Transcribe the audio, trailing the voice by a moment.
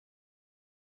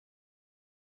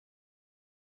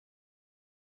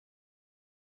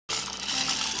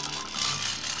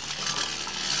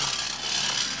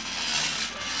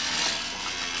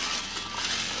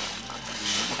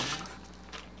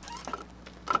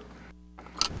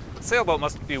sailboat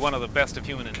must be one of the best of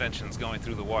human inventions, going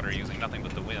through the water using nothing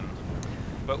but the wind.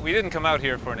 But we didn't come out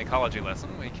here for an ecology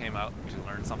lesson. We came out to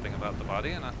learn something about the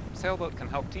body, and a sailboat can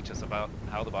help teach us about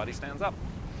how the body stands up.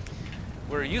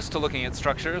 We're used to looking at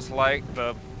structures like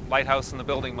the lighthouse in the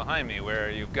building behind me,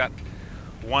 where you've got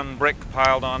one brick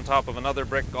piled on top of another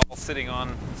brick, all sitting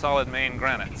on solid main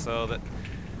granite, so that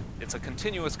it's a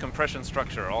continuous compression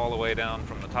structure all the way down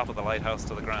from the top of the lighthouse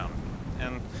to the ground.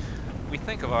 And we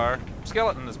think of our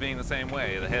skeleton as being the same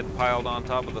way, the head piled on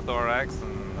top of the thorax,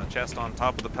 and the chest on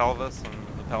top of the pelvis, and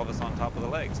the pelvis on top of the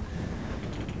legs.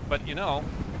 But you know,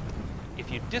 if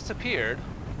you disappeared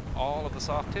all of the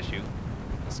soft tissue,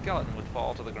 the skeleton would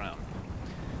fall to the ground.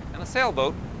 And a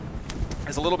sailboat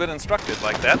is a little bit instructed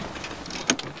like that.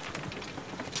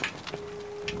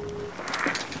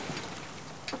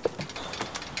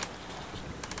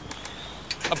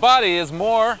 A body is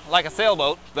more like a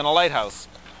sailboat than a lighthouse.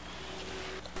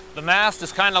 The mast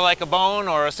is kind of like a bone,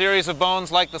 or a series of bones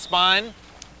like the spine,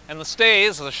 and the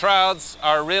stays, the shrouds,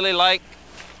 are really like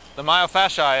the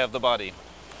myofasciae of the body,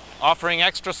 offering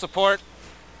extra support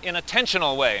in a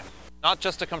tensional way, not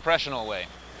just a compressional way.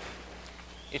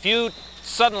 If you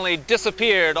suddenly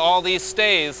disappeared all these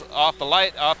stays off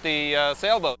the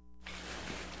sailboat,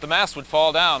 the mast would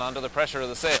fall down under the pressure of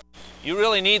the sail. You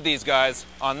really need these guys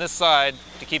on this side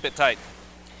to keep it tight.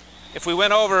 If we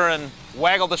went over and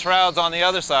waggled the shrouds on the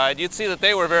other side, you'd see that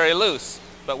they were very loose.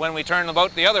 But when we turn the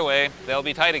boat the other way, they'll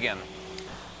be tight again.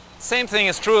 Same thing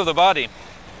is true of the body.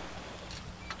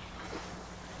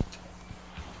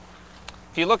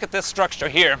 If you look at this structure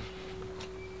here,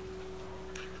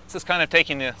 this is kind of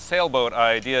taking the sailboat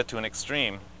idea to an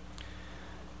extreme.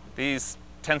 These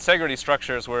tensegrity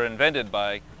structures were invented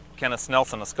by Kenneth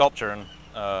Nelson, a sculptor,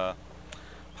 and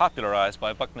popularized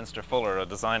by Buckminster Fuller, a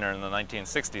designer in the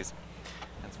 1960s.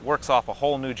 It works off a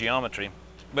whole new geometry.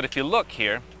 But if you look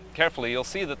here carefully, you'll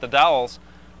see that the dowels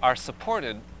are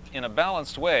supported in a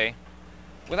balanced way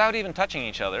without even touching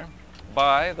each other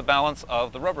by the balance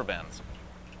of the rubber bands.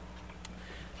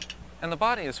 And the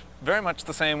body is very much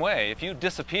the same way. If you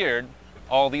disappeared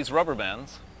all these rubber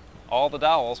bands, all the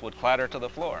dowels would clatter to the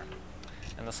floor.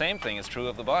 And the same thing is true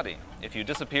of the body. If you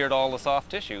disappeared all the soft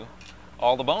tissue,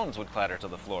 all the bones would clatter to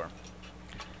the floor.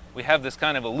 We have this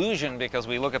kind of illusion because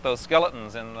we look at those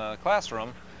skeletons in the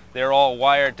classroom. They're all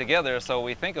wired together, so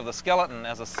we think of the skeleton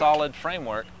as a solid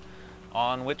framework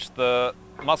on which the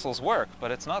muscles work,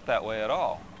 but it's not that way at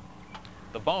all.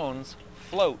 The bones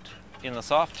float in the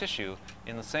soft tissue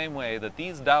in the same way that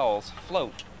these dowels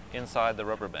float inside the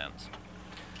rubber bands.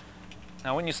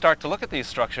 Now, when you start to look at these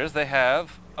structures, they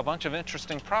have a bunch of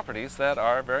interesting properties that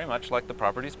are very much like the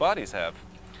properties bodies have.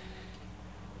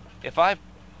 If I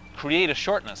create a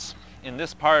shortness in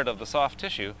this part of the soft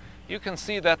tissue, you can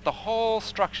see that the whole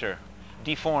structure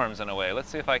deforms in a way. Let's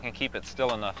see if I can keep it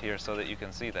still enough here so that you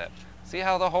can see that. See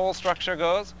how the whole structure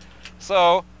goes?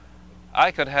 So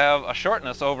I could have a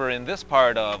shortness over in this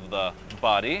part of the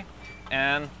body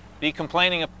and be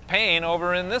complaining of pain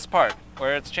over in this part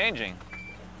where it's changing.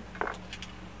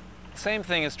 Same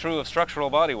thing is true of structural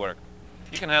bodywork.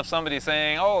 You can have somebody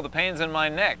saying, oh, the pain's in my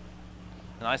neck.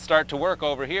 And I start to work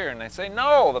over here, and they say,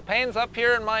 no, the pain's up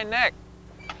here in my neck.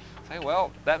 I say,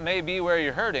 well, that may be where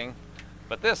you're hurting,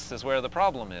 but this is where the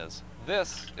problem is.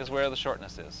 This is where the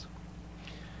shortness is.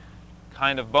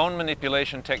 Kind of bone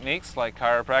manipulation techniques like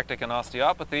chiropractic and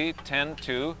osteopathy tend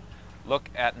to look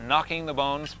at knocking the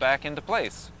bones back into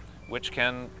place, which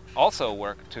can also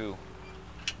work to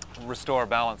restore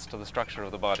balance to the structure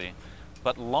of the body.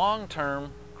 But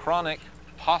long-term, chronic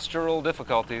postural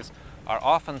difficulties are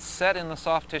often set in the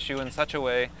soft tissue in such a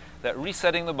way that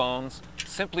resetting the bones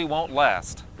simply won't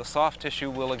last. The soft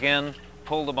tissue will again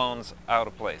pull the bones out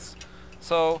of place.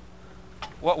 So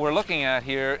what we're looking at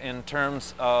here in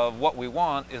terms of what we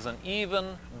want is an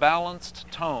even,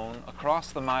 balanced tone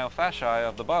across the myofasciae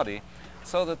of the body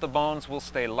so that the bones will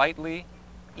stay lightly,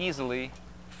 easily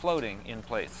floating in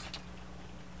place.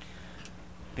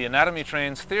 The Anatomy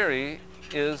Trains theory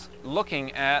is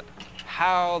looking at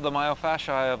how the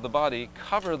myofasciae of the body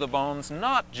cover the bones,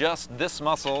 not just this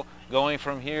muscle going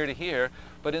from here to here,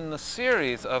 but in the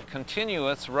series of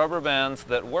continuous rubber bands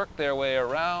that work their way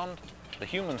around the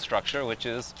human structure, which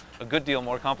is a good deal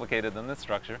more complicated than this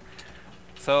structure,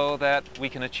 so that we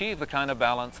can achieve the kind of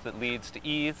balance that leads to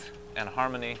ease and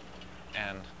harmony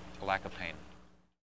and a lack of pain.